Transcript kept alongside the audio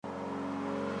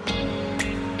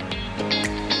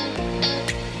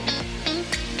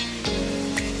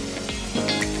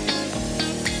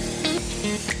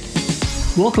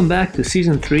Welcome back to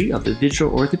Season 3 of the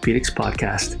Digital Orthopedics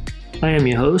Podcast. I am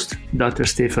your host, Dr.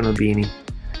 Stefano Bini.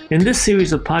 In this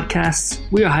series of podcasts,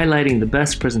 we are highlighting the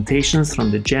best presentations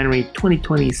from the January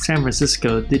 2020 San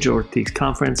Francisco Digital Orthopedics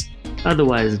Conference,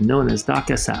 otherwise known as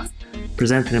DocSF,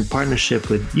 presented in partnership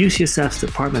with UCSF's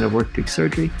Department of Orthopedic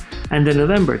Surgery, and the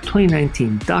November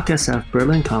 2019 DocSF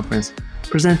Berlin Conference,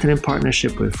 presented in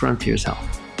partnership with Frontiers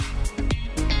Health.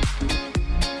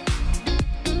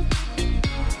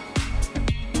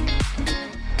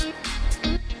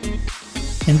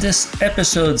 In this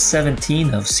episode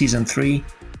 17 of Season 3,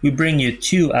 we bring you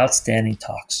two outstanding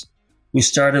talks. We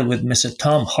started with Mr.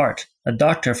 Tom Hart, a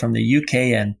doctor from the UK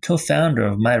and co-founder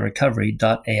of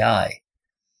MyRecovery.ai.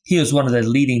 He was one of the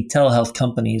leading telehealth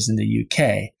companies in the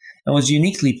UK and was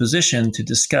uniquely positioned to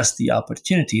discuss the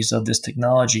opportunities of this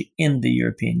technology in the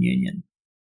European Union.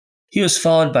 He was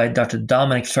followed by Dr.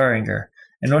 Dominik Föhringer,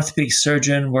 an orthopedic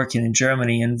surgeon working in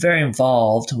Germany and very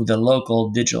involved with the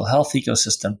local digital health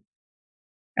ecosystem.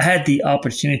 I had the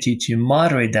opportunity to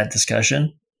moderate that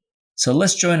discussion, so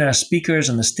let's join our speakers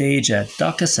on the stage at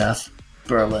DocSF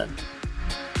Berlin.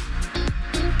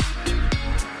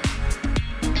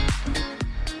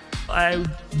 I'm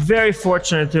very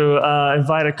fortunate to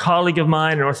invite a colleague of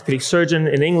mine, an orthopedic surgeon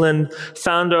in England,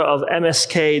 founder of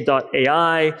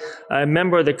MSK.ai, a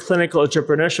member of the Clinical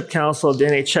Entrepreneurship Council of the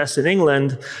NHS in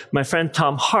England, my friend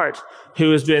Tom Hart,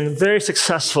 who has been very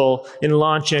successful in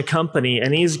launching a company,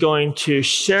 and he's going to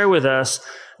share with us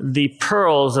the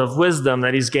pearls of wisdom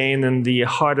that he's gained in the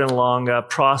hard and long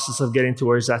process of getting to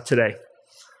where he's at today.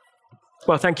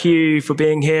 Well, thank you for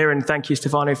being here, and thank you,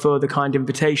 Stefano, for the kind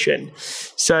invitation.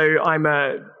 So I'm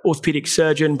an orthopedic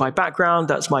surgeon by background.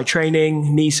 That's my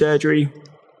training, knee surgery,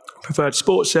 preferred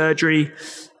sports surgery.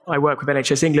 I work with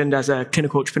NHS England as a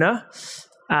clinical entrepreneur,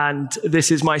 and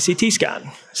this is my CT scan.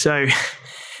 So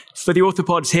for the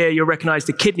orthopods here, you'll recognize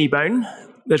the kidney bone.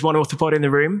 There's one orthopod in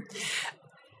the room.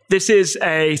 This is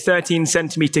a 13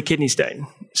 centimeter kidney stone.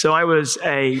 So I was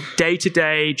a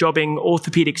day-to-day jobbing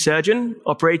orthopedic surgeon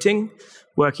operating,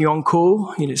 working on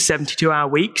call, 72-hour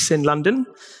weeks in London.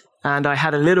 And I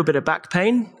had a little bit of back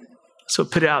pain, so I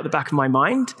put it out the back of my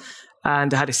mind.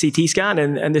 And I had a CT scan,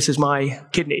 and this is my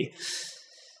kidney.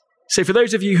 So for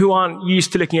those of you who aren't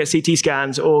used to looking at CT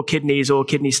scans or kidney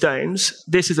stones,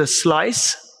 this is a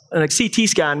slice. And a CT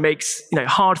scan makes,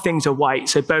 hard things are white,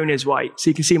 so bone is white. So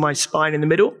you can see my spine in the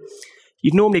middle.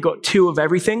 You've normally got two of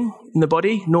everything in the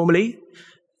body, normally.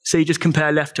 So you just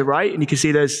compare left to right, and you can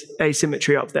see there's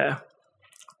asymmetry up there.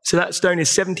 So that stone is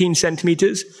 17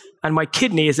 centimeters, and my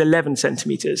kidney is 11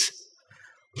 centimeters.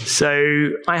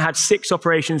 So I had 6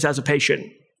 operations as a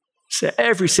patient. So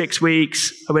every 6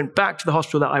 weeks, I went back to the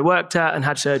hospital that I worked at and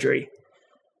had surgery.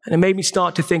 And it made me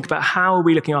start to think about how are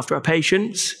we looking after our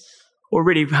patients? Or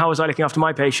really, how was I looking after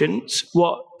my patients?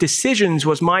 What decisions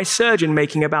was my surgeon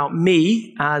making about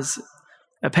me as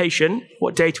a patient?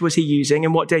 What data was he using?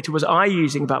 And what data was I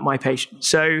using about my patient?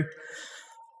 So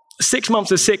 6 months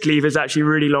of sick leave is actually a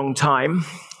really long time,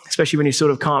 especially when you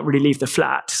sort of can't really leave the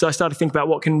flat. So I started to think about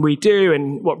what can we do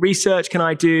and what research can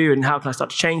I do and how can I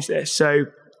start to change this? So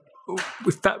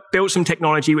we built some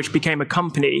technology which became a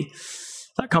company.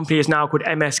 That company is now called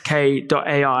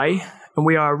MSK.ai. And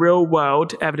we are a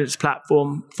real-world evidence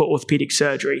platform for orthopedic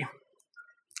surgery.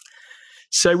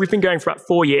 So we've been going for about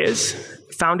 4 years,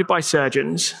 founded by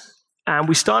surgeons, and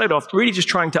we started off really just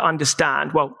trying to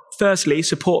understand, well, firstly,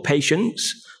 support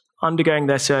patients undergoing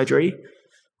their surgery.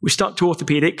 We stuck to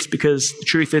orthopedics because the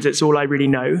truth is it's all I really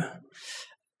know.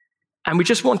 And we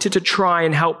just wanted to try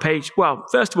and help patients. Well,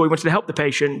 first of all, we wanted to help the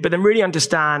patient, but then really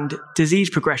understand disease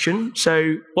progression.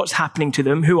 So what's happening to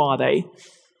them? Who are they?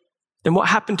 Then what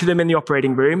happened to them in the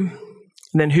operating room?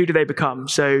 And then who do they become?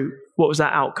 So what was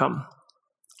that outcome?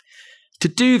 To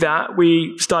do that,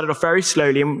 we started off very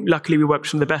slowly, and luckily we worked with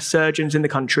some of the best surgeons in the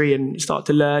country and started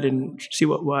to learn and see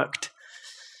what worked.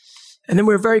 And then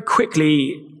we were very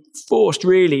quickly forced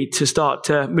really to start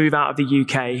to move out of the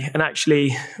UK. And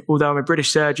actually, although I'm a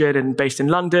British surgeon and based in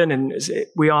London, and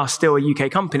we are still a UK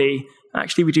company,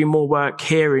 actually we do more work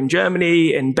here in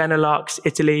Germany, in Benelux,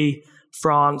 Italy,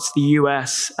 France, the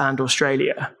US, and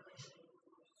Australia.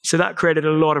 So that created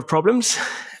a lot of problems,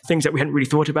 things that we hadn't really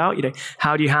thought about.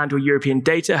 How do you handle European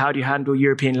data? How do you handle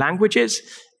European languages?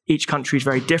 Each country is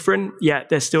very different, yet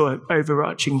there's still an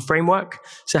overarching framework.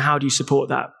 So how do you support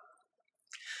that?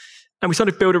 And we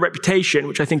started to build a reputation,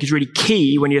 which I think is really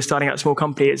key when you're starting out a small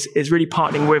company, is really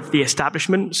partnering with the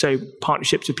establishment. So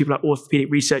partnerships with people like Orthopedic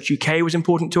Research UK was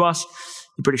important to us,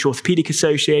 the British Orthopedic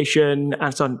Association,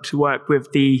 and starting to work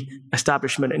with the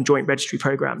establishment and joint registry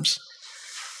programs.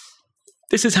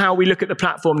 This is how we look at the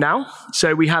platform now.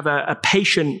 So we have a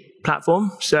patient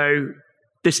platform. So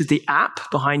this is the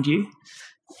app behind you.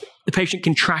 The patient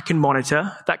can track and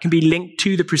monitor. That can be linked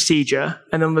to the procedure.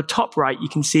 And on the top right, you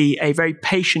can see a very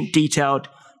patient-detailed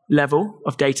level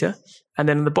of data. And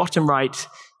then on the bottom right,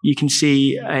 you can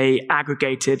see a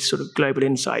aggregated sort of global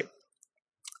insight.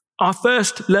 Our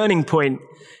first learning point,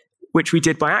 which we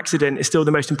did by accident, is still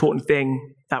the most important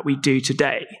thing that we do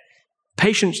today.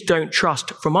 Patients don't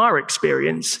trust, from our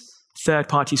experience,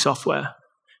 third-party software.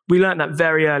 We learned that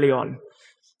very early on.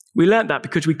 We learned that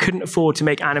because we couldn't afford to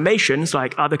make animations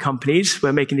like other companies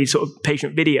were making these sort of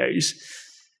patient videos.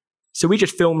 So we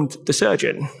just filmed the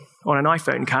surgeon on an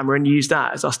iPhone camera and used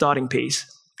that as our starting piece.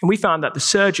 And we found that the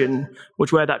surgeon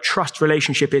was where that trust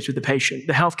relationship is with the patient.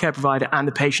 The healthcare provider and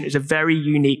the patient is a very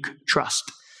unique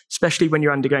trust, especially when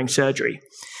you're undergoing surgery.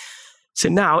 So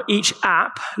now each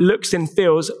app looks and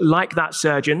feels like that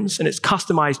surgeon's, and it's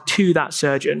customized to that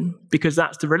surgeon because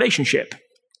that's the relationship.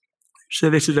 So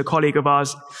this is a colleague of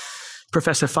ours,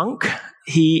 Professor Funk.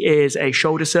 He is a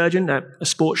shoulder surgeon, a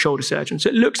sports shoulder surgeon. So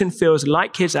it looks and feels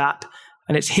like his app,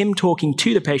 and it's him talking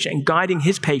to the patient and guiding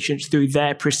his patients through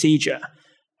their procedure.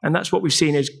 And that's what we've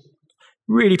seen is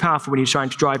really powerful when you're trying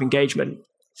to drive engagement.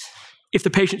 If the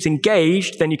patient's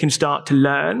engaged, then you can start to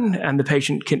learn, and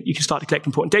you can start to collect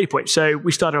important data points. So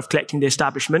we started off collecting the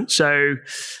establishment, so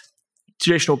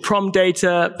traditional PROM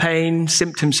data, pain,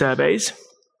 symptom surveys.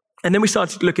 And then we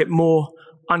started to look at more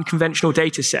unconventional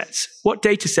data sets. What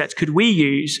data sets could we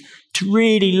use to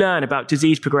really learn about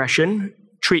disease progression,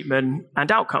 treatment,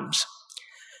 and outcomes?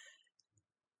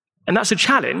 And that's a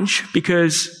challenge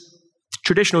because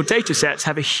traditional data sets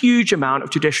have a huge amount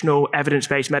of traditional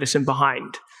evidence-based medicine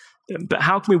behind them. But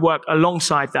how can we work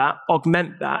alongside that,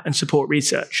 augment that, and support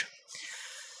research?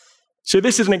 So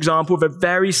this is an example of a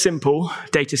very simple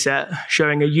data set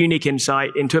showing a unique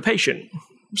insight into a patient,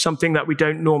 something that we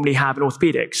don't normally have in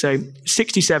orthopedics. So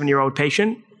 67-year-old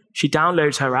patient, she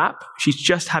downloads her app. She's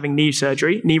just having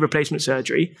knee replacement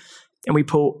surgery. And we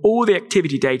pull all the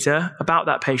activity data about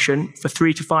that patient for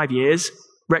 3 to 5 years,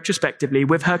 retrospectively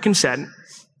with her consent,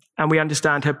 and we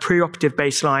understand her preoperative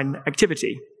baseline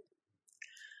activity.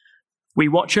 We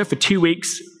watch her for 2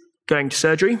 weeks going to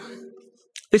surgery.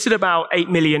 This is about 8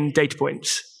 million data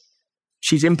points.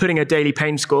 She's inputting a daily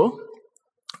pain score,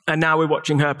 and now we're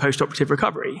watching her postoperative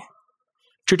recovery.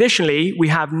 Traditionally, we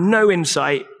have no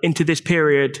insight into this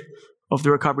period of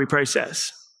the recovery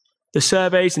process. The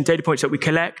surveys and data points that we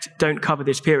collect don't cover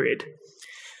this period.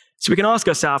 So we can ask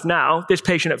ourselves now, this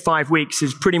patient at 5 weeks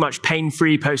is pretty much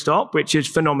pain-free post-op, which is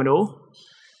phenomenal.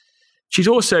 She's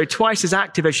also twice as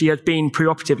active as she has been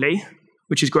preoperatively,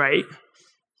 which is great.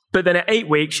 But then at 8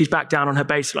 weeks, she's back down on her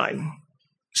baseline.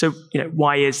 So,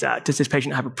 why is that? Does this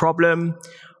patient have a problem?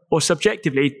 Or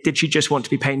subjectively, did she just want to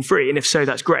be pain-free? And if so,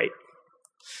 that's great.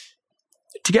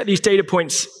 To get these data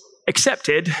points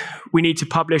accepted, we need to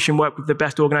publish and work with the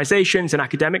best organizations and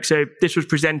academics. So this was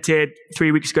presented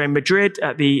 3 weeks ago in Madrid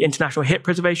at the International Hip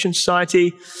Preservation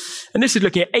Society. And this is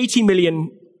looking at 80 million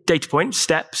data points,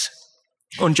 steps,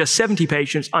 on just 70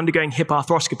 patients undergoing hip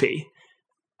arthroscopy.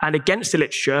 And against the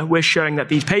literature, we're showing that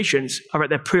these patients are at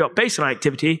their pre-op baseline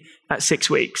activity at 6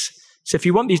 weeks. So if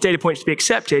you want these data points to be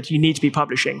accepted, you need to be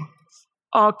publishing.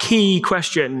 Our key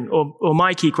question, or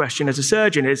my key question as a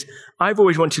surgeon is, I've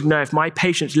always wanted to know if my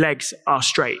patient's legs are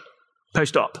straight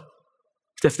post-op.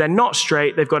 If they're not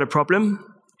straight, they've got a problem.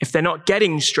 If they're not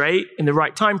getting straight in the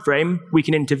right time frame, we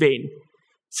can intervene.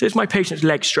 So is my patient's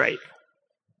leg straight?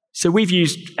 So we've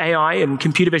used AI and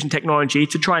computer vision technology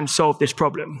to try and solve this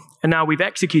problem. And now we've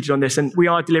executed on this, and we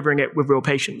are delivering it with real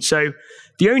patients. So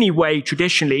the only way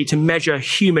traditionally to measure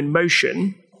human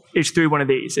motion is through one of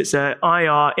these. It's an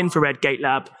IR infrared gait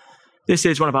lab. This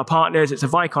is one of our partners. It's a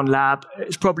Vicon lab.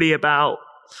 It's probably about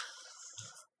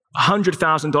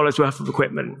 $100,000 worth of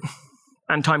equipment,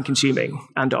 and time-consuming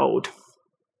and old.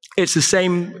 It's the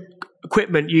same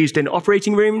equipment used in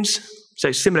operating rooms,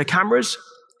 so similar cameras.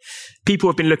 People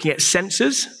have been looking at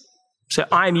sensors, so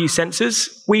IMU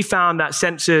sensors. We found that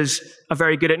sensors are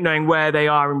very good at knowing where they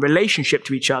are in relationship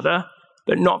to each other,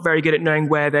 but not very good at knowing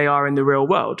where they are in the real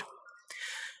world.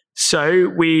 So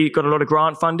we got a lot of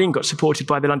grant funding, got supported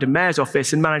by the London Mayor's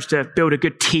Office, and managed to build a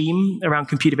good team around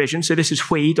computer vision. So this is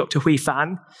Hui, Dr. Hui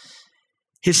Fan.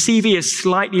 His CV is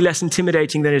slightly less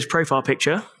intimidating than his profile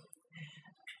picture,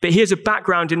 but he has a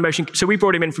background in motion. So we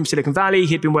brought him in from Silicon Valley.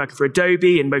 He'd been working for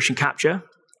Adobe in motion capture.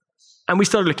 And we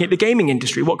started looking at the gaming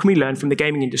industry. What can we learn from the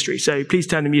gaming industry? So please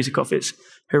turn the music off. It's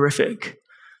horrific.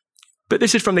 But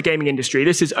this is from the gaming industry.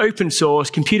 This is open source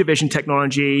computer vision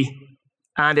technology,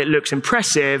 and it looks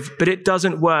impressive, but it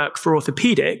doesn't work for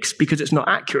orthopedics because it's not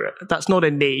accurate. That's not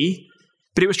a knee.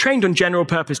 But it was trained on general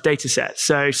purpose data sets.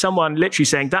 So someone literally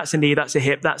saying, that's a knee, that's a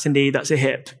hip, that's a knee, that's a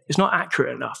hip. It's not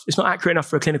accurate enough. It's not accurate enough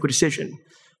for a clinical decision.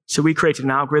 So we created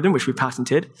an algorithm, which we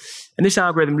patented. And this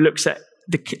algorithm looks at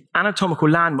the anatomical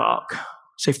landmark.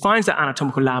 So it finds that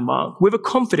anatomical landmark with a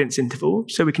confidence interval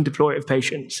so we can deploy it with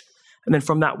patients. And then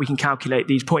from that, we can calculate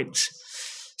these points.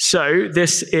 So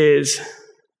this is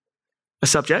a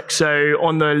subject. So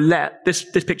on the left, this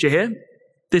picture here,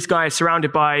 this guy is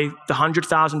surrounded by the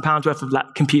 £100,000 worth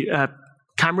of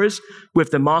cameras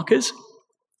with the markers.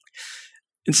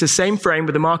 It's the same frame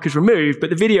with the markers removed, but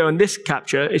the video in this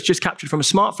capture is just captured from a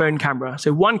smartphone camera.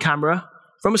 So one camera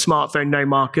from a smartphone, no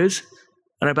markers,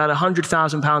 and about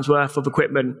 £100,000 worth of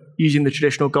equipment using the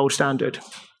traditional gold standard.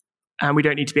 And we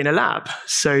don't need to be in a lab.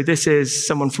 So this is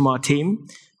someone from our team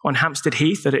on Hampstead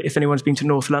Heath. That if anyone's been to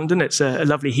North London, it's a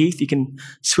lovely heath. You can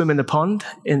swim in the pond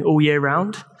all year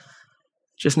round.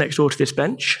 Just next door to this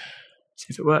bench. See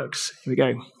if it works. Here we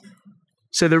go.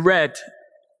 So the red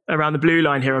around the blue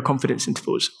line here are confidence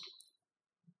intervals.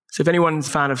 So if anyone's a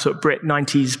fan of sort of Brit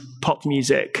 90s pop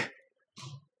music,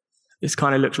 this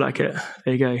kind of looks like it.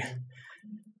 There you go.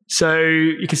 So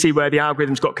you can see where the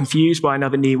algorithms got confused by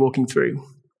another knee walking through.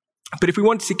 But if we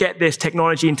wanted to get this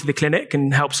technology into the clinic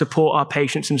and help support our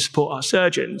patients and support our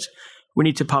surgeons, we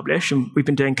need to publish, and we've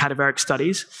been doing cadaveric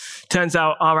studies. Turns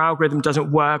out our algorithm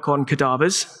doesn't work on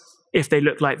cadavers if they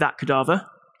look like that cadaver,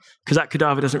 because that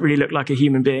cadaver doesn't really look like a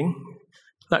human being.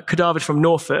 That cadaver's from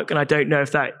Norfolk, and I don't know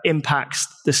if that impacts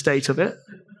the state of it.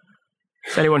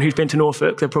 If anyone who's been to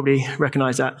Norfolk, they'll probably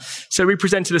recognize that. So we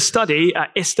presented a study at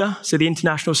ISTA, so the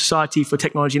International Society for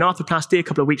Technology and Arthroplasty, a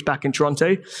couple of weeks back in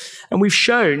Toronto, and we've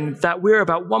shown that we're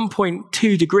about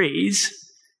 1.2 degrees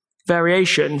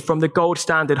variation from the gold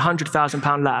standard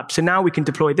 £100,000 lab. So now we can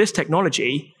deploy this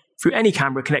technology through any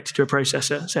camera connected to a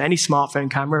processor. So any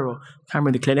smartphone camera or camera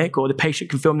in the clinic, or the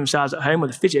patient can film themselves at home, or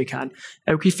the physio can.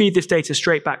 And we can feed this data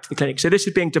straight back to the clinic. So this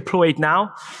is being deployed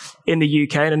now in the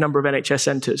UK in a number of NHS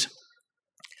centres.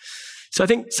 So I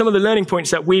think some of the learning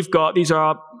points that we've got, these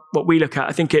are what we look at.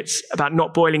 I think it's about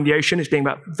not boiling the ocean. It's being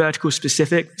about vertical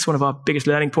specific. It's one of our biggest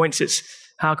learning points. It's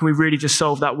how can we really just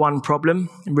solve that one problem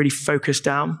and really focus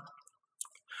down.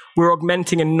 We're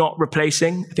augmenting and not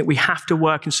replacing. I think we have to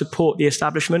work and support the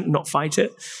establishment, not fight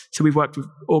it. So we've worked with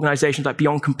organizations like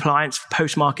Beyond Compliance for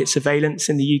post-market surveillance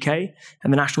in the UK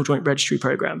and the National Joint Registry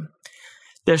Programme.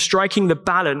 They're striking the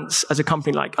balance as a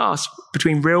company like us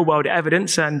between real-world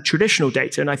evidence and traditional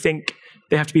data. And I think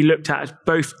they have to be looked at as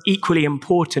both equally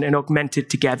important and augmented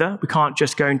together. We can't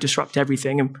just go and disrupt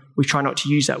everything, and we try not to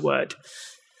use that word.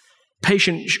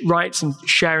 Patient rights and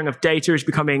sharing of data is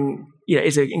becoming,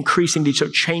 is an increasingly sort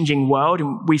of changing world.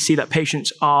 And we see that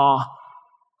patients are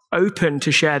open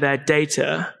to share their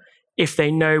data if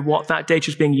they know what that data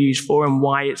is being used for and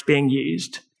why it's being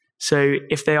used. So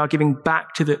if they are giving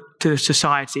back to the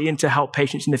society and to help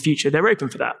patients in the future, they're open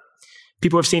for that.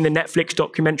 People have seen the Netflix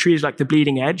documentaries like The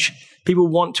Bleeding Edge. People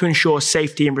want to ensure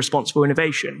safety and responsible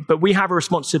innovation. But we have a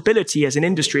responsibility as an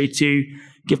industry to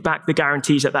give back the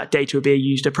guarantees that that data will be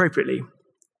used appropriately.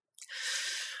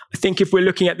 I think if we're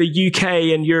looking at the UK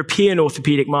and European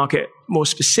orthopedic market more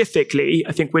specifically,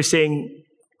 I think we're seeing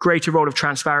greater role of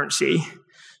transparency.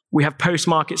 We have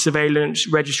post-market surveillance,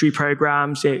 registry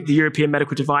programs, the European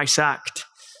Medical Device Act.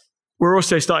 We're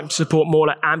also starting to support more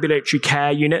like ambulatory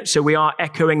care units. So we are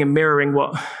echoing and mirroring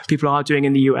what people are doing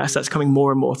in the US. That's coming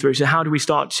more and more through. So how do we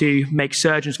start to make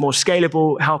surgeons more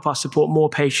scalable, help us support more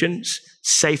patients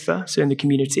safer, so in the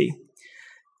community?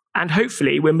 And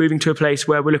hopefully we're moving to a place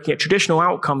where we're looking at traditional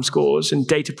outcome scores and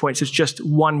data points as just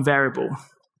one variable.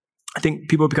 I think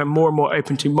people become more and more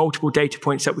open to multiple data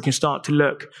points that we can start to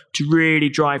look to really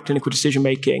drive clinical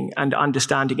decision-making and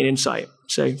understanding and insight.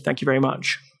 So thank you very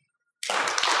much.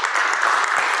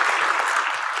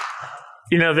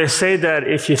 They say that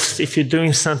if you're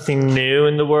doing something new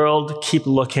in the world, keep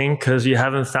looking because you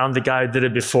haven't found the guy who did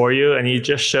it before you. And you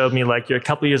just showed me like you're a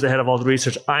couple of years ahead of all the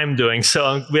research I'm doing.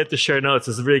 So we have to share notes.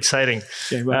 It's really exciting.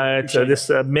 Yeah,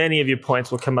 well, many of your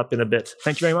points will come up in a bit.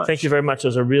 Thank you very much. Thank you very much. It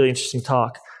was a really interesting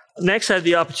talk. Next, I had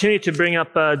the opportunity to bring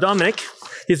up Dominic.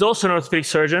 He's also an orthopedic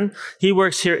surgeon. He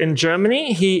works here in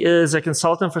Germany. He is a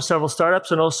consultant for several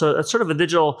startups and also a sort of a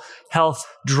digital health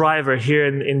driver here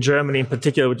in Germany in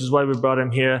particular, which is why we brought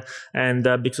him here and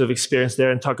because of experience there,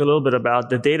 and talk a little bit about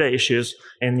the data issues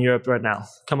in Europe right now.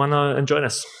 Come on and join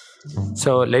us.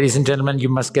 So, ladies and gentlemen, you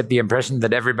must get the impression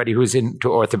that everybody who's into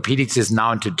orthopedics is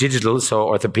now into digital. So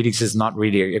orthopedics is not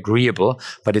really agreeable,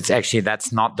 but it's actually,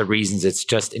 that's not the reasons. It's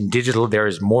just in digital, there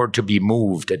is more to be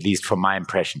moved, at least from my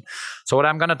impression. So what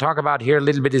I'm going to talk about here a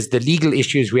little bit is the legal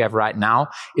issues we have right now.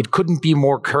 It couldn't be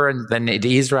more current than it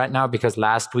is right now, because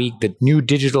last week the new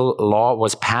digital law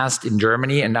was passed in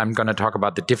Germany, and I'm going to talk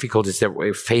about the difficulties that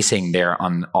we're facing there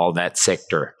on all that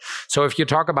sector. So if you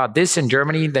talk about this in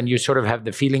Germany, then you sort of have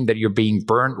the feeling that you're being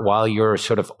burnt while you're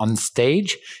sort of on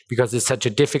stage, because it's such a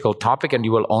difficult topic and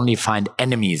you will only find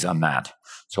enemies on that.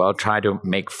 So I'll try to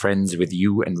make friends with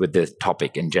you and with the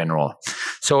topic in general.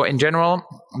 So in general,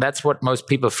 that's what most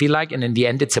people feel like. And in the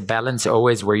end, it's a balance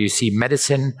always where you see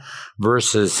medicine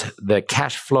versus the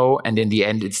cash flow. And in the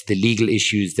end, it's the legal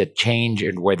issues that change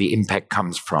and where the impact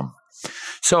comes from.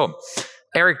 So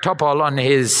Eric Topol on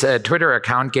his Twitter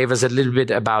account gave us a little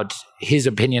bit about his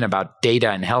opinion about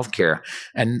data in healthcare.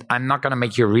 And I'm not going to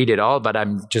make you read it all, but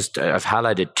I've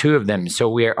highlighted two of them. So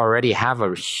we already have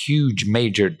a huge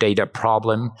major data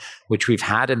problem, which we've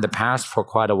had in the past for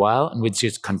quite a while and which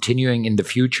is continuing in the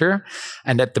future.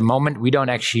 And at the moment, we don't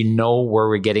actually know where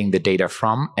we're getting the data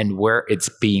from and where it's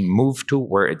being moved to,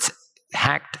 where it's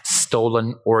hacked,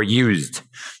 stolen, or used.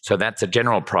 So that's a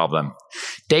general problem.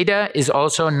 Data is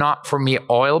also not for me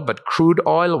oil, but crude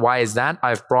oil. Why is that?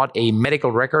 I've brought a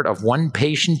medical record of one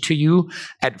patient to you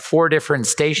at 4 different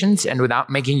stations, and without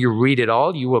making you read it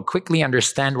all, you will quickly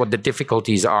understand what the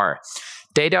difficulties are.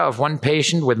 Data of one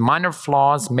patient with minor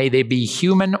flaws, may they be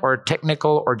human or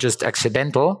technical or just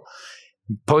accidental,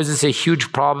 poses a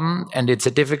huge problem, and it's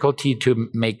a difficulty to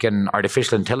make an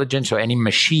artificial intelligence or any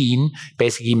machine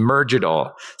basically merge it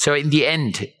all. So in the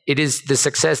end, it is the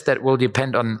success that will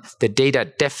depend on the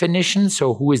data definition,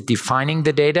 so who is defining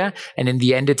the data, and in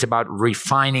the end, it's about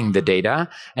refining the data,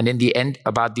 and in the end,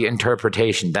 about the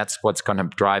interpretation. That's what's going to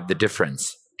drive the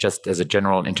difference, just as a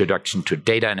general introduction to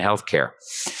data in healthcare.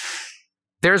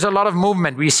 There's a lot of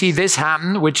movement. We see this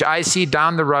happen, which I see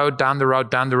down the road,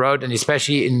 and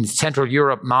especially in Central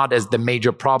Europe, not as the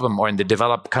major problem, or in the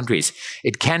developed countries.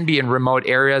 It can be in remote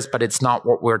areas, but it's not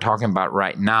what we're talking about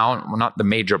right now, not the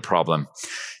major problem.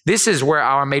 This is where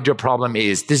our major problem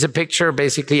is. This is a picture,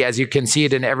 basically, as you can see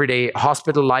it in everyday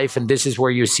hospital life, and this is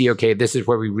where you see, okay, this is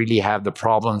where we really have the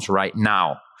problems right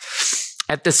now.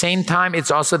 At the same time, it's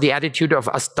also the attitude of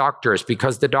us doctors,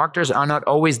 because the doctors are not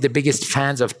always the biggest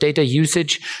fans of data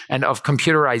usage and of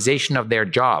computerization of their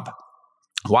job.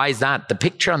 Why is that? The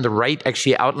picture on the right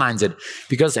actually outlines it,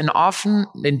 because often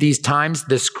in these times,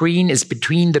 the screen is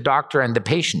between the doctor and the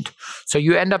patient. So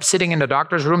you end up sitting in the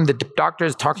doctor's room, the doctor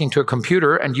is talking to a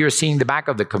computer, and you're seeing the back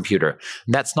of the computer.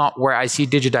 And that's not where I see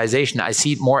digitization. I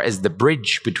see it more as the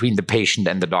bridge between the patient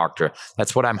and the doctor.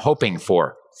 That's what I'm hoping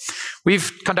for.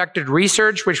 We've conducted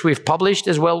research, which we've published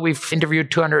as well. We've interviewed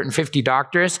 250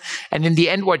 doctors. And in the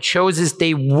end, what shows is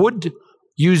they would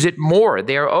use it more.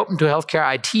 They are open to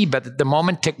healthcare IT, but at the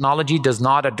moment, technology does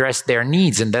not address their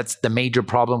needs. And that's the major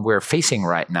problem we're facing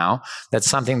right now. That's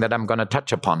something that I'm going to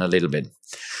touch upon a little bit.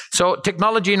 So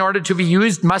technology, in order to be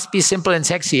used, must be simple and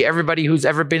sexy. Everybody who's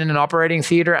ever been in an operating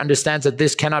theater understands that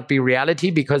this cannot be reality,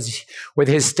 because with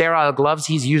his sterile gloves,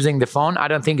 he's using the phone. I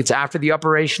don't think it's after the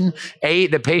operation. A,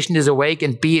 the patient is awake,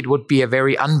 and B, it would be a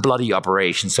very unbloody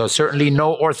operation. So certainly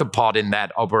no orthopod in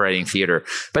that operating theater.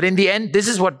 But in the end, this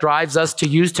is what drives us to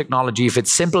use technology, if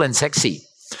it's simple and sexy.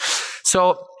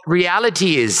 So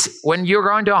reality is, when you're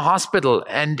going to a hospital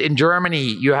and in Germany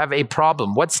you have a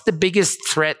problem, what's the biggest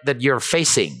threat that you're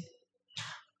facing?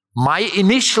 My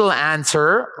initial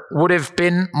answer would have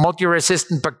been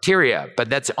multi-resistant bacteria, but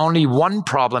that's only one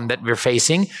problem that we're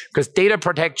facing, because data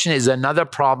protection is another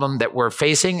problem that we're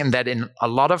facing, and that in a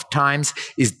lot of times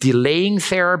is delaying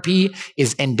therapy,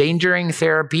 is endangering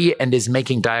therapy, and is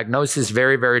making diagnosis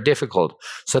very, very difficult.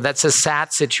 So that's a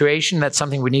sad situation. That's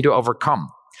something we need to overcome.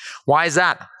 Why is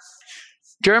that?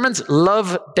 Germans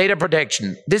love data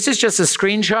protection. This is just a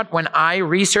screenshot when I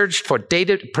researched for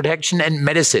data protection and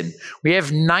medicine. We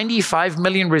have 95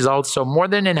 million results, so more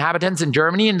than inhabitants in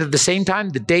Germany, and at the same time,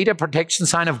 the data protection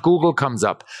sign of Google comes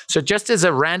up. So just as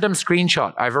a random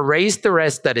screenshot, I've erased the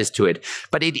rest that is to it,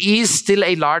 but it is still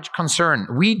a large concern.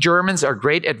 We Germans are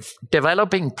great at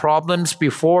developing problems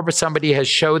before somebody has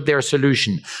showed their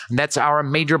solution, and that's our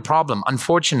major problem,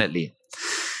 unfortunately.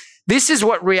 This is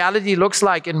what reality looks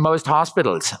like in most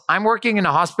hospitals. I'm working in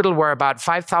a hospital where about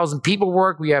 5,000 people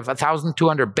work. We have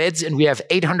 1,200 beds, and we have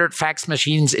 800 fax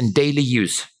machines in daily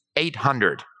use.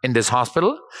 800 in this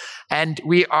hospital. And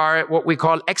we are what we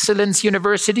call Excellence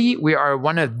University. We are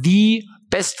one of the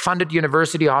best funded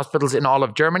university hospitals in all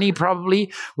of Germany,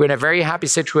 probably. We're in a very happy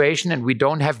situation, and we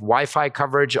don't have Wi-Fi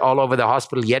coverage all over the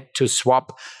hospital yet to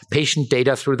swap patient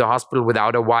data through the hospital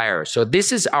without a wire. So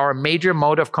this is our major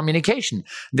mode of communication.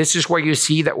 This is where you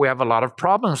see that we have a lot of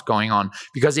problems going on,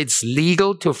 because it's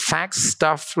legal to fax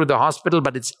stuff through the hospital,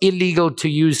 but it's illegal to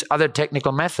use other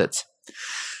technical methods.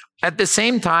 At the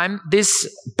same time, this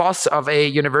boss of a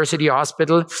university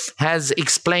hospital has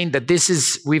explained that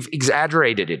we've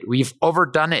exaggerated it, we've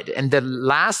overdone it. And the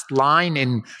last line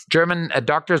in German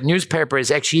doctor's newspaper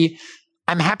is actually,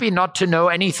 I'm happy not to know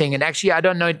anything. And actually, I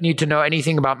don't need to know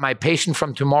anything about my patient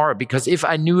from tomorrow, because if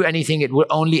I knew anything, it would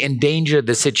only endanger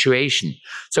the situation.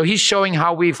 So he's showing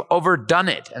how we've overdone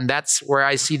it. And that's where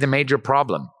I see the major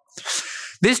problem.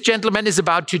 This gentleman is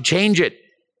about to change it.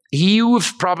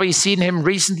 You've probably seen him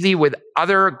recently with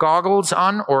other goggles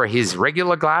on, or his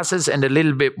regular glasses, and a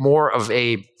little bit more of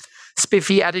a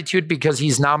spiffy attitude, because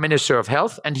he's now Minister of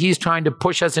Health and he's trying to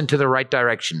push us into the right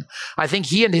direction. I think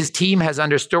he and his team has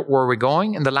understood where we're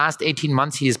going. In the last 18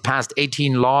 months, he has passed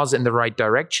 18 laws in the right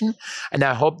direction. And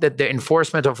I hope that the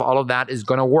enforcement of all of that is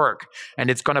going to work. And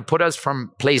it's going to put us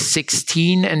from place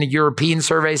 16 in the European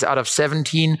surveys out of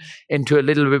 17 into a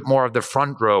little bit more of the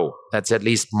front row. That's at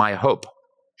least my hope.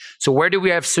 So where do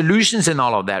we have solutions in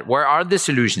all of that? Where are the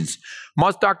solutions?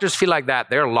 Most doctors feel like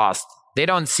that. They're lost. They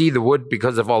don't see the wood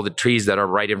because of all the trees that are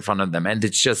right in front of them. And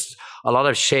it's just a lot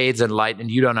of shades and light,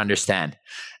 and you don't understand.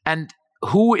 And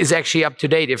who is actually up to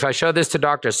date? If I show this to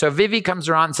doctors. So Vivi comes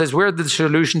around and says, we're the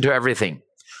solution to everything.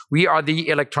 We are the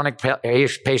electronic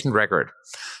patient record.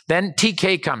 Then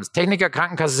TK comes. Techniker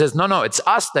Krankenkasse says, no, it's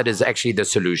us that is actually the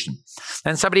solution.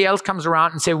 Then somebody else comes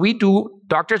around and says, we do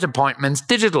doctor's appointments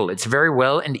digital. It's very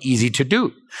well and easy to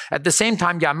do. At the same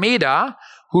time, Yameda,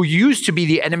 who used to be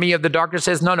the enemy of the doctor,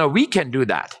 says, no, we can do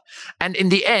that. And in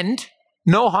the end,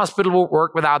 no hospital will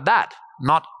work without that.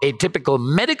 Not a typical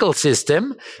medical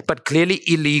system, but clearly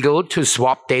illegal to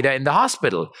swap data in the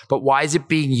hospital. But why is it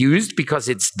being used? Because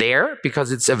it's there,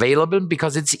 because it's available,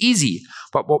 because it's easy.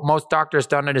 But what most doctors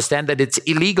don't understand, that it's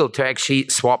illegal to actually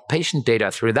swap patient data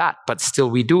through that, but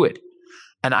still we do it.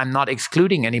 And I'm not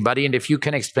excluding anybody. And if you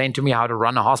can explain to me how to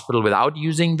run a hospital without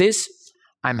using this,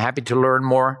 I'm happy to learn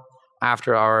more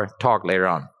after our talk later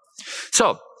on.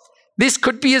 So this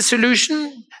could be a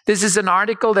solution. This is an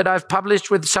article that I've published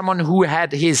with someone who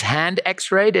had his hand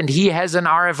x-rayed, and he has an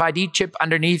RFID chip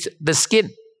underneath the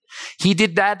skin. He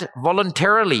did that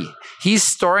voluntarily. He's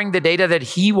storing the data that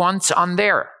he wants on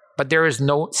there, but there is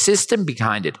no system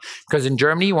behind it. Because in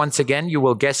Germany, once again, you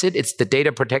will guess it, it's the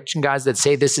data protection guys that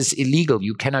say this is illegal.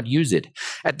 You cannot use it.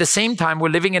 At the same time, we're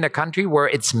living in a country where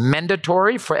it's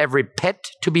mandatory for every pet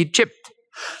to be chipped.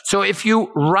 So if you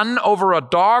run over a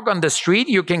dog on the street,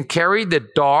 you can carry the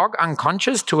dog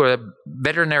unconscious to a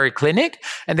veterinary clinic,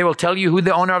 and they will tell you who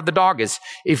the owner of the dog is.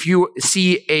 If you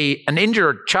see an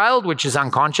injured child which is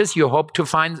unconscious, you hope to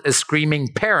find a screaming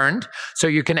parent, so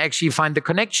you can actually find the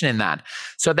connection in that.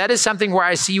 So that is something where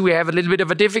I see we have a little bit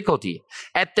of a difficulty.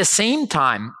 At the same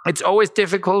time, it's always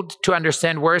difficult to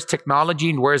understand where's technology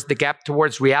and where's the gap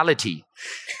towards reality.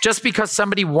 Just because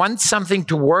somebody wants something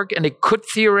to work and it could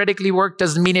theoretically work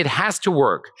doesn't mean it has to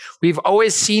work. We've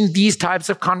always seen these types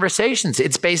of conversations.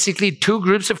 It's basically two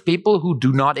groups of people who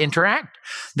do not interact.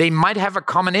 They might have a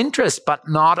common interest, but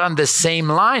not on the same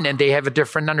line, and they have a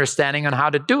different understanding on how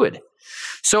to do it.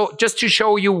 So just to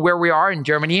show you where we are in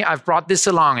Germany, I've brought this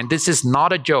along, and this is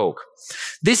not a joke.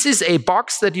 This is a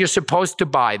box that you're supposed to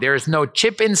buy. There is no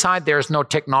chip inside. There is no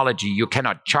technology. You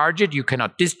cannot charge it. You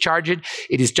cannot discharge it.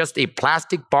 It is just a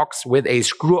plastic box with a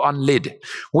screw-on lid.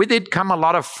 With it come a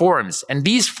lot of forms, and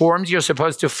these forms you're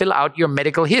supposed to fill out your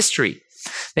medical history.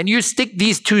 Then you stick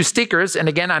these two stickers, and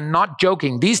again, I'm not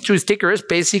joking. These two stickers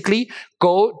basically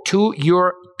go to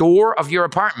your door of your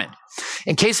apartment.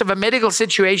 In case of a medical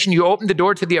situation, you open the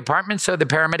door to the apartment so the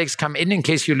paramedics come in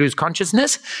case you lose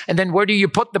consciousness. And then where do you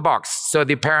put the box so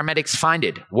the paramedics find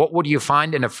it? What would you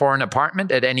find in a foreign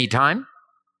apartment at any time?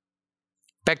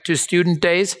 Back to student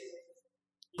days.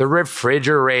 The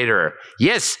refrigerator.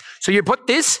 Yes. So you put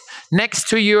this next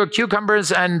to your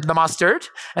cucumbers and the mustard,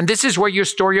 and this is where you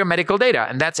store your medical data.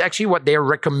 And that's actually what they're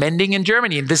recommending in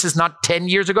Germany. And this is not 10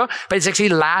 years ago, but it's actually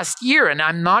last year. And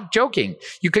I'm not joking.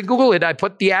 You can Google it. I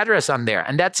put the address on there.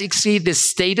 And that's actually the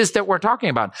status that we're talking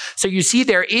about. So you see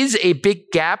there is a big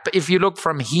gap if you look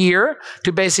from here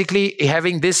to basically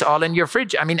having this all in your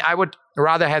fridge. I mean, I would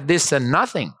rather have this than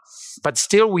nothing. But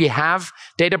still, we have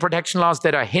data protection laws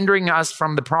that are hindering us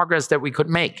from the progress that we could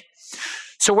make.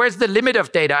 So where's the limit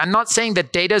of data? I'm not saying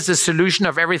that data is the solution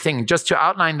of everything. Just to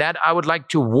outline that, I would like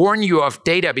to warn you of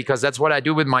data, because that's what I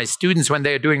do with my students when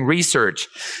they're doing research.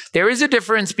 There is a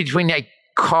difference between a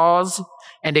cause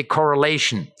and a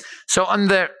correlation. So on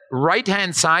the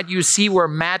right-hand side, you see where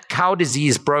mad cow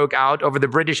disease broke out over the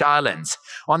British Islands.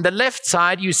 On the left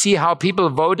side, you see how people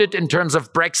voted in terms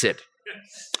of Brexit.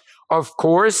 Of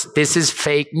course, this is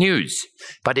fake news,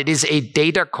 but it is a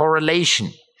data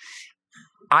correlation.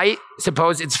 I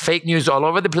suppose it's fake news all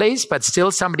over the place, but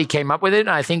still somebody came up with it, and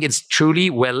I think it's truly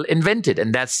well invented.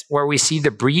 And that's where we see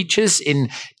the breaches in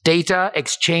data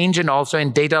exchange and also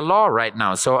in data law right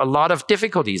now. So a lot of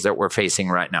difficulties that we're facing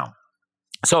right now.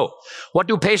 So what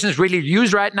do patients really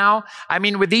use right now? I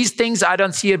mean, with these things, I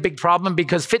don't see a big problem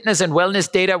because fitness and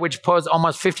wellness data, which pose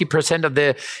almost 50% of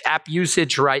the app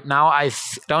usage right now, I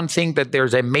don't think that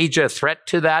there's a major threat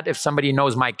to that if somebody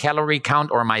knows my calorie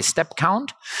count or my step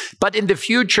count. But in the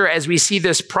future, as we see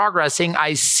this progressing,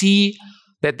 I see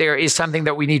that there is something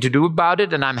that we need to do about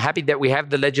it. And I'm happy that we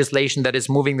have the legislation that is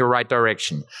moving the right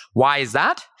direction. Why is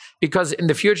that? Because in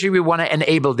the future, we want to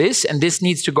enable this, and this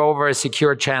needs to go over a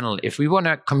secure channel. If we want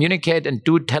to communicate and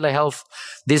do telehealth,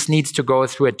 this needs to go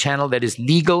through a channel that is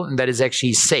legal and that is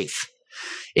actually safe.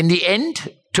 In the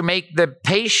end, to make the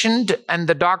patient and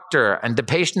the doctor and the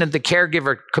patient and the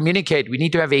caregiver communicate, we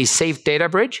need to have a safe data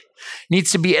bridge. It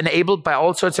needs to be enabled by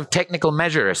all sorts of technical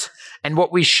measures. And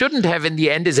what we shouldn't have in the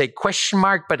end is a question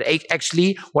mark, but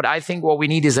actually what I think what we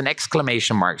need is an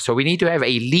exclamation mark. So we need to have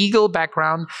a legal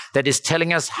background that is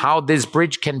telling us how this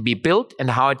bridge can be built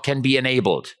and how it can be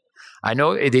enabled. I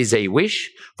know it is a wish,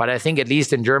 but I think at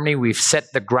least in Germany, we've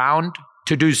set the ground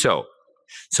to do so.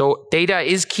 So data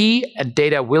is key, and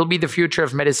data will be the future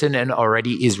of medicine and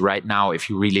already is right now if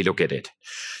you really look at it.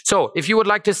 So if you would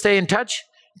like to stay in touch,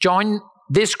 join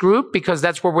this group because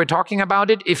that's where we're talking about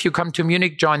it. If you come to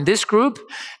Munich, join this group.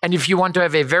 And if you want to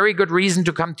have a very good reason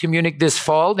to come to Munich this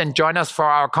fall, then join us for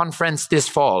our conference this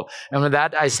fall. And with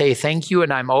that, I say thank you,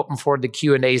 and I'm open for the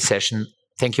Q&A session.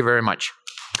 Thank you very much.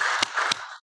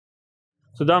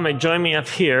 So Dominic, join me up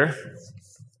here.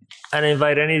 And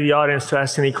invite any of the audience to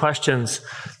ask any questions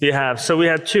you have. So we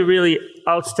had two really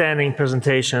outstanding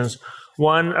presentations.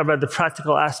 One about the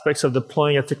practical aspects of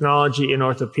deploying a technology in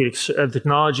orthopedics,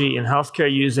 technology in healthcare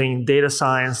using data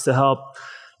science to help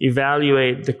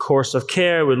evaluate the course of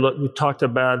care. We talked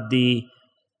about the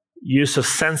use of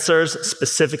sensors,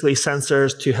 specifically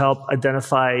sensors to help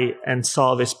identify and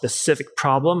solve a specific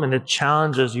problem. And the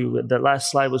challenges the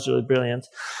last slide was really brilliant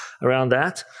around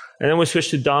that. And then we switched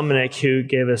to Dominic, who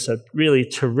gave us a really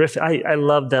terrific, I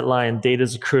love that line, data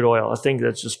is crude oil. I think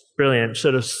that's just brilliant.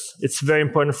 It's very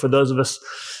important for those of us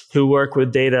who work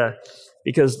with data,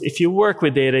 because if you work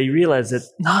with data, you realize that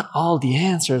not all the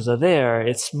answers are there.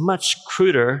 It's much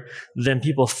cruder than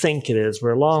people think it is.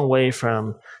 We're a long way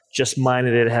from just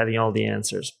mining it, having all the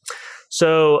answers.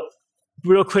 So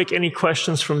real quick, any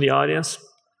questions from the audience?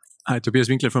 Hi, Tobias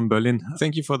Winkler from Berlin.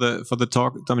 Thank you for the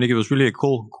talk, Dominic. It was really a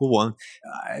cool one.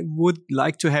 I would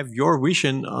like to have your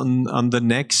vision on the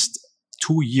next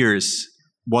 2 years,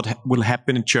 what will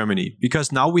happen in Germany.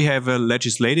 Because now we have a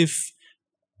legislative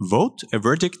vote, a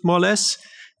verdict more or less.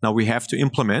 Now we have to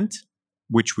implement,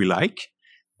 which we like.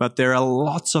 But there are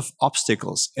lots of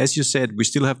obstacles. As you said, we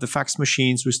still have the fax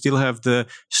machines. We still have the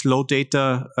slow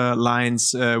data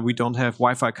lines. We don't have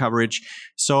Wi-Fi coverage.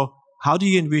 So how do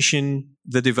you envision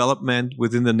the development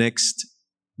within the next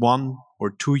 1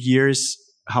 or 2 years?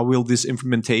 How will this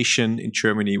implementation in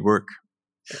Germany work?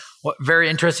 Well, very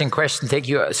interesting question. Thank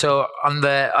you. So on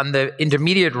the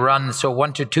intermediate run, so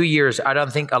 1 to 2 years, I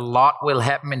don't think a lot will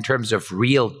happen in terms of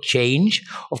real change.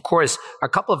 Of course, a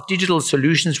couple of digital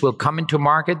solutions will come into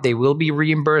market. They will be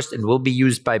reimbursed and will be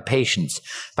used by patients.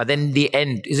 But then in the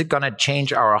end, is it going to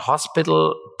change our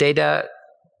hospital data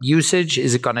usage?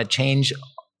 Is it going to change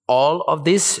all of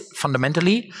this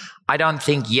fundamentally? I don't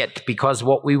think yet, because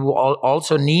what we will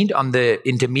also need on the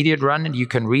intermediate run, and you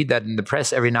can read that in the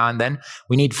press every now and then,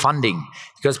 we need funding.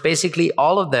 Because basically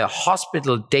all of the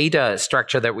hospital data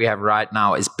structure that we have right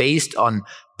now is based on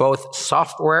both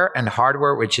software and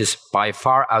hardware, which is by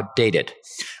far outdated.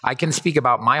 I can speak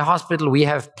about my hospital. We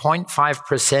have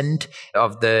 0.5%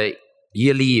 of the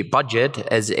yearly budget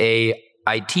as a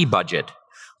IT budget.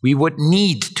 We would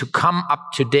need to come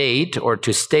up to date or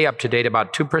to stay up to date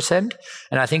about 2%.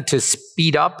 And I think to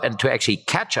speed up and to actually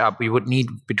catch up, we would need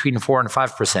between 4 and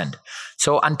 5%.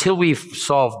 So until we've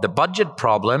solved the budget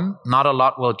problem, not a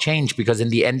lot will change, because in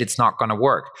the end, it's not going to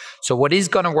work. So what is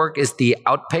going to work is the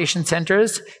outpatient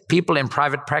centers. People in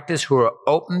private practice who are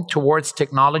open towards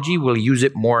technology will use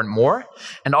it more and more.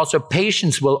 And also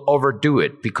patients will overdo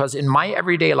it, because in my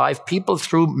everyday life, people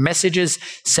through messages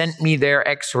send me their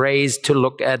x-rays to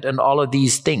look at and all of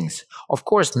these things. Of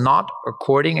course, not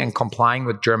according and complying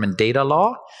with German data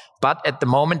law, But at the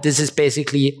moment, this is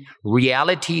basically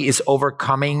reality is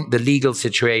overcoming the legal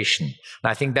situation.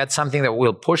 And I think that's something that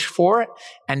we'll push for.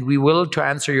 And we will, to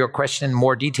answer your question in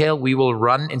more detail, we will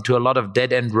run into a lot of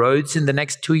dead-end roads in the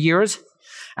next 2 years.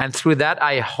 And through that,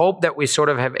 I hope that we sort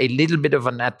of have a little bit of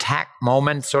an attack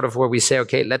moment, sort of where we say,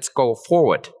 okay, let's go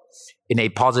forward in a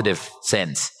positive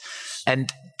sense.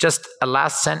 And just a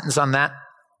last sentence on that.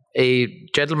 A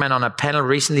gentleman on a panel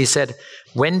recently said,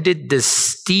 when did the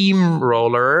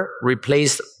steamroller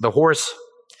replace the horse?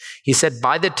 He said,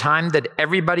 by the time that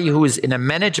everybody who is in a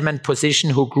management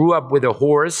position who grew up with a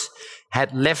horse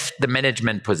had left the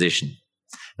management position.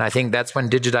 And I think that's when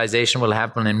digitization will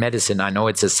happen in medicine. I know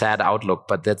it's a sad outlook,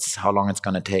 but that's how long it's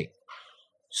going to take.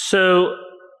 So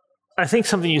I think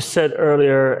something you said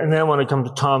earlier, and then I want to come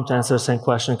to Tom to answer the same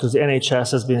question, because the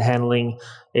NHS has been handling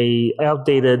a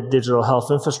outdated digital health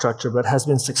infrastructure, but has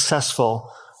been successful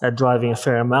at driving a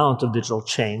fair amount of digital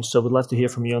change. So we'd love to hear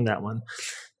from you on that one.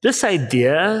 This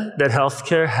idea that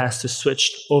healthcare has to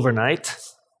switch overnight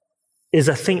is,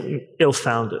 I think,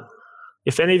 ill-founded.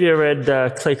 If any of you read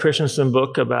Clay Christensen's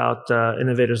book about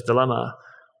Innovator's Dilemma,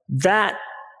 that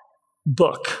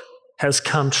book has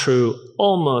come true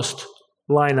almost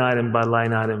line item by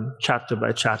line item, chapter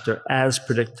by chapter, as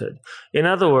predicted. In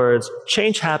other words,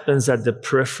 change happens at the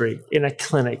periphery, in a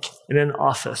clinic, in an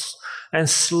office, and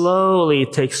slowly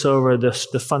takes over the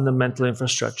fundamental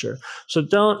infrastructure. So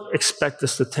don't expect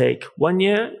this to take 1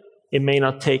 year. It may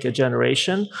not take a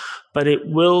generation, but it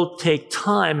will take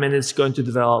time, and it's going to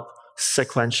develop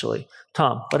sequentially.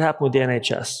 Tom, what happened with the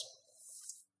NHS?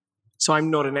 So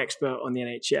I'm not an expert on the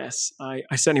NHS.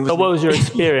 I certainly was. So what was your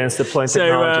experience deploying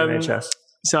technology in NHS?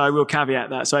 So I will caveat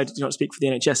that. So I do not speak for the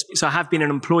NHS. So I have been an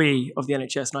employee of the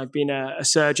NHS, and I've been a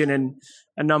surgeon in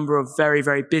a number of very,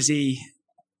 very busy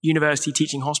university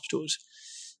teaching hospitals.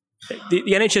 The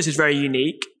NHS is very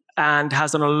unique and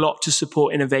has done a lot to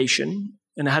support innovation,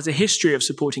 and it has a history of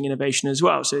supporting innovation as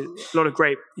well. So a lot of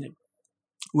great,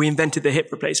 we invented the hip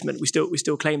replacement. We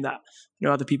still claim that.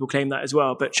 Other people claim that as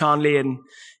well. But Charnley in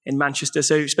Manchester,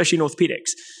 so especially in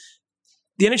orthopedics,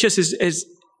 the NHS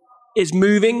is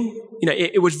moving.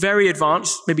 It was very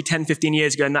advanced maybe 10, 15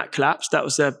 years ago, and that collapsed. That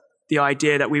was the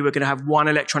idea that we were going to have one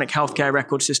electronic healthcare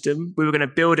record system. We were going to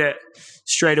build it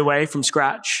straight away from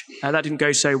scratch. That didn't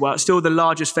go so well. Still the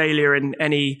largest failure in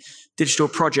any digital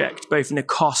project, both in the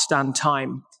cost and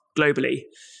time globally.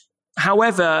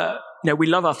 However, we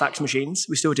love our fax machines.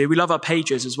 We still do. We love our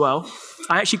pagers as well.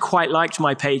 I actually quite liked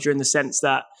my pager in the sense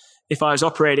that if I was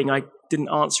operating, I didn't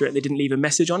answer it. They didn't leave a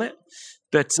message on it.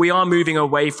 But we are moving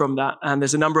away from that. And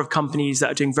there's a number of companies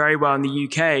that are doing very well in the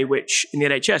UK, which in the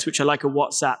NHS, which are like a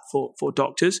WhatsApp for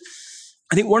doctors.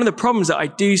 I think one of the problems that I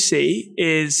do see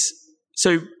is,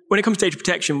 so when it comes to data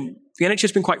protection, the NHS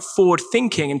has been quite forward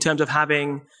thinking in terms of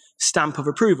having stamp of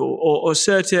approval or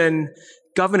certain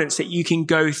governance that you can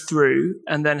go through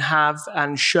and then have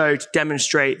and show to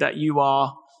demonstrate that you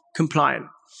are compliant.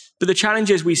 But the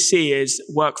challenges we see is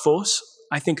workforce.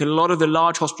 I think a lot of the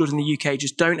large hospitals in the UK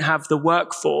just don't have the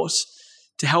workforce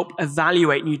to help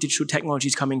evaluate new digital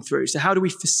technologies coming through. So how do we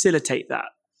facilitate that?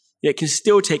 It can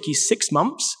still take you 6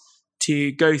 months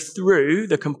to go through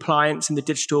the compliance and the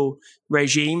digital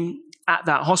regime at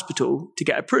that hospital to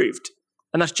get approved.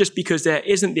 And that's just because there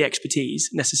isn't the expertise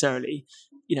necessarily.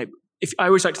 If I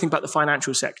always like to think about the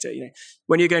financial sector,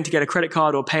 when you're going to get a credit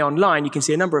card or pay online, you can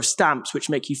see a number of stamps which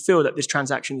make you feel that this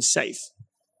transaction is safe.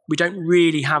 We don't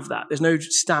really have that. There's no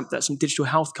stamp that some digital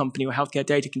health company or healthcare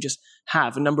data can just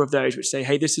have, a number of those which say,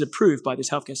 hey, this is approved by this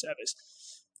healthcare service.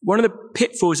 One of the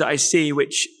pitfalls that I see,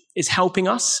 which is helping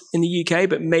us in the UK,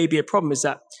 but may be a problem, is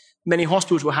that many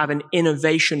hospitals will have an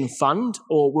innovation fund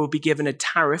or will be given a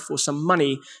tariff or some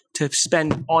money to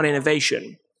spend on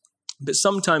innovation. But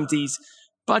sometimes these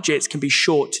budgets can be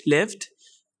short-lived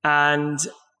and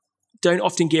don't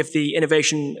often give the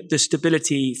innovation the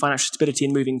stability, financial stability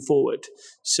in moving forward.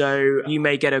 So you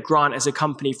may get a grant as a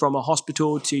company from a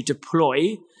hospital to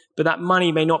deploy, but that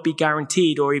money may not be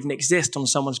guaranteed or even exist on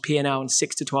someone's P&L in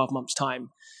 6 to 12 months' time.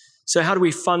 So how do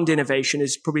we fund innovation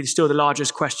is probably still the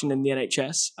largest question in the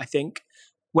NHS, I think.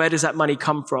 Where does that money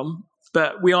come from?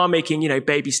 But we are making,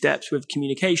 baby steps with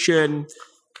communication,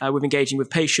 with engaging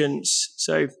with patients.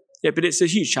 So, but it's a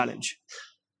huge challenge.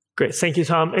 Great. Thank you,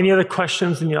 Tom. Any other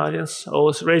questions in the audience?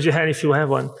 Always raise your hand if you have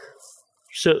one.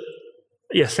 So,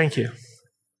 yes, thank you.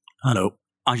 Hello.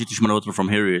 Ashutosh Malhotra from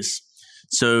Helios.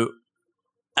 So,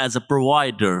 as a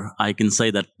provider, I can say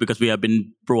that because we have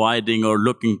been providing or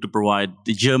looking to provide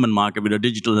the German market with a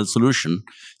digital health solution.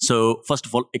 So, first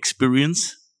of all,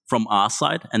 experience from our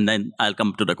side, and then I'll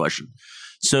come to the question.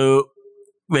 So,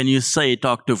 when you say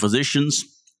talk to physicians,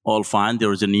 all fine,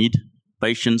 there is a need.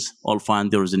 patients, all fine,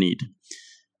 there is a need.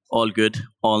 All good,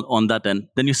 all on that end.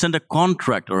 Then you send a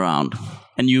contract around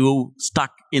and you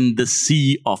stuck in the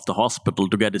sea of the hospital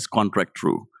to get this contract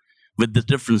through with the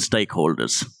different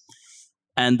stakeholders.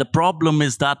 And the problem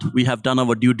is that we have done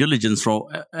our due diligence for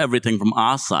everything from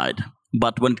our side.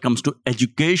 But when it comes to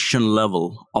education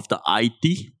level of the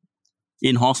IT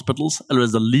in hospitals, as well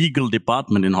as the legal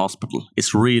department in hospital,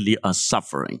 it's really a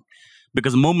suffering.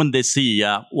 Because the moment they see,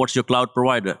 what's your cloud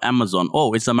provider? Amazon.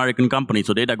 Oh, it's an American company,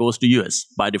 so data goes to US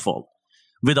by default,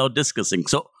 without discussing.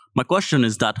 So my question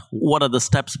is that, what are the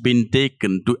steps being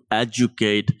taken to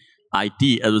educate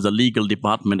IT as well as the legal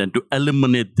department and to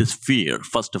eliminate this fear,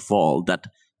 first of all, that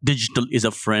digital is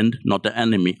a friend, not an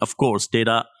enemy? Of course,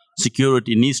 data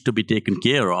security needs to be taken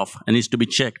care of and needs to be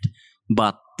checked.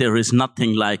 But there is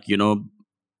nothing like,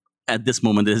 at this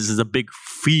moment, this is a big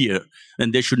fear,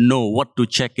 and they should know what to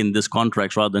check in this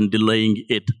contract rather than delaying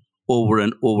it over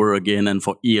and over again and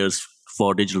for years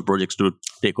for digital projects to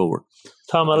take over.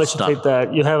 Tom, I'll let you take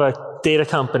that. You have a data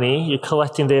company, you're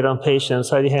collecting data on patients.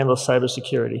 How do you handle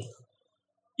cybersecurity?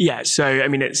 Yeah, so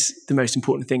it's the most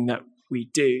important thing that we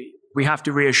do. We have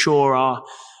to reassure our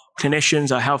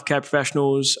clinicians, our healthcare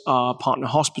professionals, our partner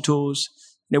hospitals.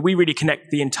 We really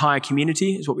connect the entire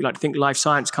community, is what we like to think. Life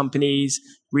science companies,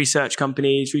 research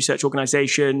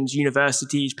organizations,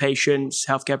 universities, patients,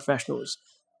 healthcare professionals.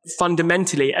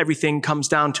 Fundamentally, everything comes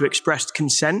down to expressed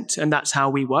consent, and that's how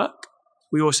we work.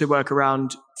 We also work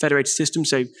around federated systems,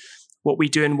 so what we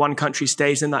do in one country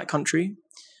stays in that country.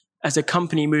 As a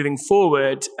company moving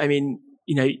forward,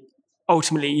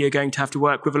 ultimately you're going to have to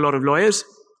work with a lot of lawyers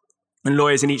and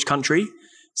lawyers in each country,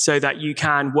 so that you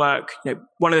can work.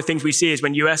 One of the things we see is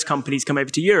when US companies come over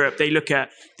to Europe, they look at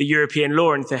the European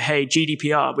law and say, hey,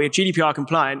 GDPR, we're GDPR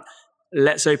compliant,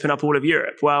 let's open up all of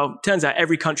Europe. Well, turns out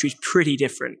every country is pretty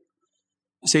different.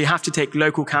 So you have to take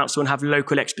local counsel and have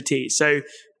local expertise. So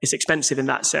it's expensive in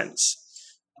that sense.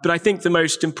 But I think the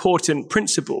most important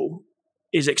principle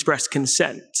is express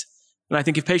consent. And I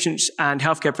think if patients and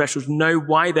healthcare professionals know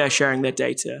why they're sharing their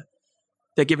data,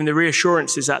 they're given the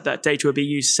reassurances that that data will be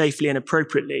used safely and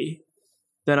appropriately,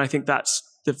 then I think that's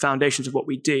the foundations of what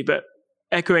we do. But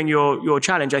echoing your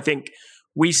challenge, I think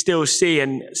we still see,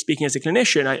 and speaking as a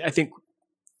clinician, I think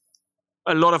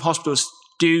a lot of hospitals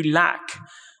do lack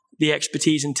the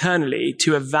expertise internally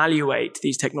to evaluate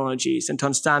these technologies and to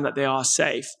understand that they are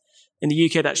safe. In the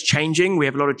UK, that's changing. We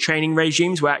have a lot of training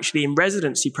regimes where actually in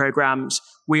residency programs,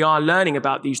 we are learning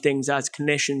about these things as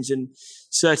clinicians, and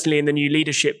certainly in the new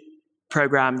leadership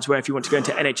programs where if you want to go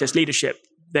into NHS leadership,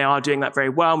 they are doing that very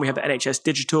well. And we have the NHS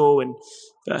Digital and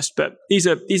First. But these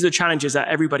are challenges that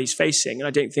everybody's facing. And I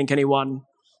don't think anyone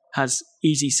has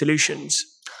easy solutions.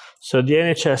 So the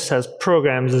NHS has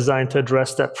programs designed to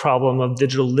address that problem of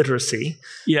digital literacy.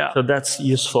 Yeah. So that's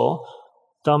useful.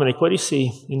 Dominic, what do you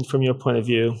see from your point of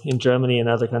view in Germany and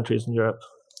other countries in Europe?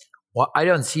 Well, I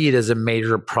don't see it as a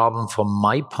major problem from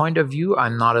my point of view.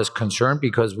 I'm not as concerned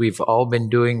because we've all been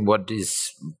doing what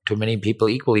is to many people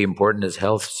equally important as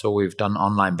health. So we've done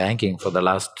online banking for the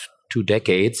last 2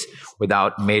 decades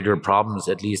without major problems,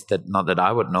 at least not that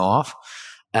I would know of.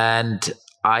 And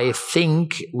I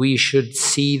think we should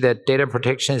see that data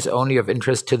protection is only of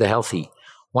interest to the healthy.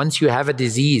 Once you have a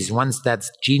disease, once that's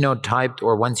genotyped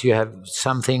or once you have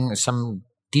some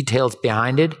details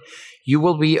behind it, you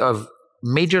will be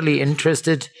majorly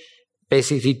interested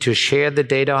basically to share the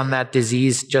data on that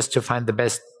disease just to find the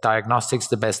best diagnostics,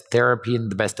 the best therapy,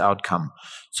 and the best outcome.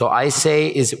 So I say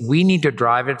is we need to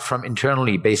drive it from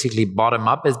internally, basically bottom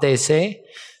up, as they say,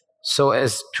 so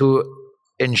as to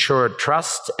ensure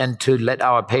trust and to let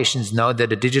our patients know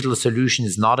that a digital solution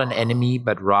is not an enemy,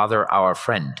 but rather our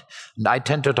friend. And I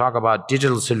tend to talk about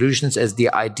digital solutions as the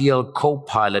ideal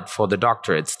co-pilot for the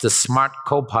doctor. It's the smart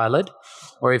co-pilot,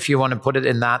 or if you want to put it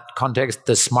in that context,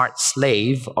 the smart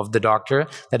slave of the doctor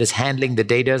that is handling the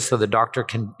data so the doctor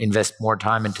can invest more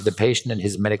time into the patient and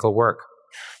his medical work.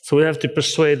 So we have to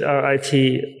persuade our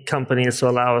IT companies to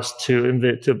allow us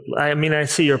I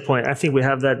see your point. I think we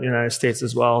have that in the United States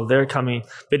as well. They're coming.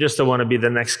 They just don't want to be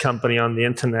the next company on the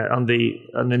internet, on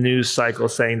the news cycle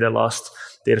saying they lost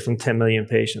data from 10 million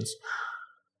patients.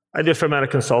 I do a fair amount of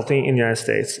consulting in the United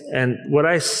States. And what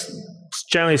I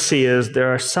generally see is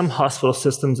there are some hospital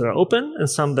systems that are open and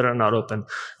some that are not open.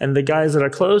 And the guys that are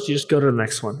closed, you just go to the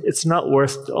next one. It's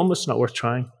almost not worth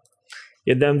trying.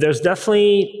 Yeah, then there's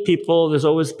definitely there's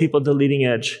always people at the leading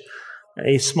edge.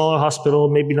 A smaller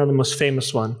hospital, maybe not the most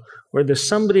famous one, where there's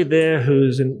somebody there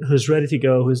who's ready to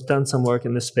go, who's done some work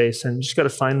in this space, and you just got to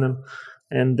find them.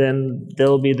 And then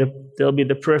they'll be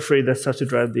the periphery that starts to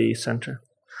drive the center.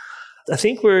 I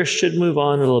think we should move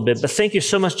on a little bit. But thank you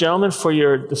so much, gentlemen, for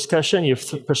your discussion, your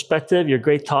perspective, your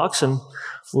great talks, and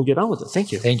we'll get on with it.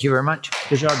 Thank you. Thank you very much.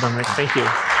 Good job, Dominic. Thank you.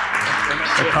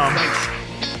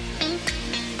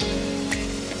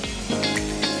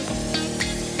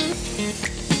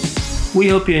 We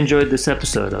hope you enjoyed this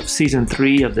episode of Season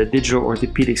 3 of the Digital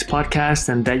Orthopedics Podcast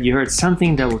and that you heard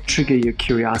something that will trigger your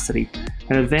curiosity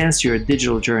and advance your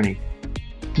digital journey.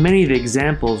 Many of the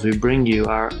examples we bring you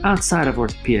are outside of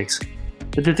orthopedics,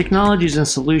 but the technologies and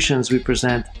solutions we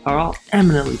present are all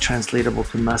eminently translatable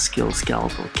to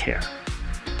musculoskeletal care.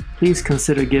 Please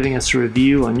consider giving us a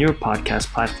review on your podcast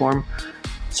platform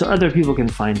so other people can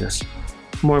find us.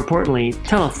 More importantly,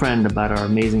 tell a friend about our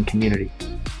amazing community.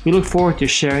 We look forward to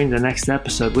sharing the next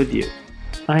episode with you.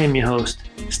 I am your host,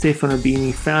 Stefano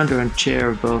Bini, founder and chair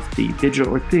of both the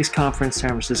Digital Orthopedics Conference San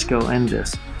Francisco and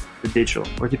this, the Digital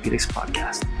Orthopedics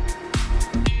Podcast.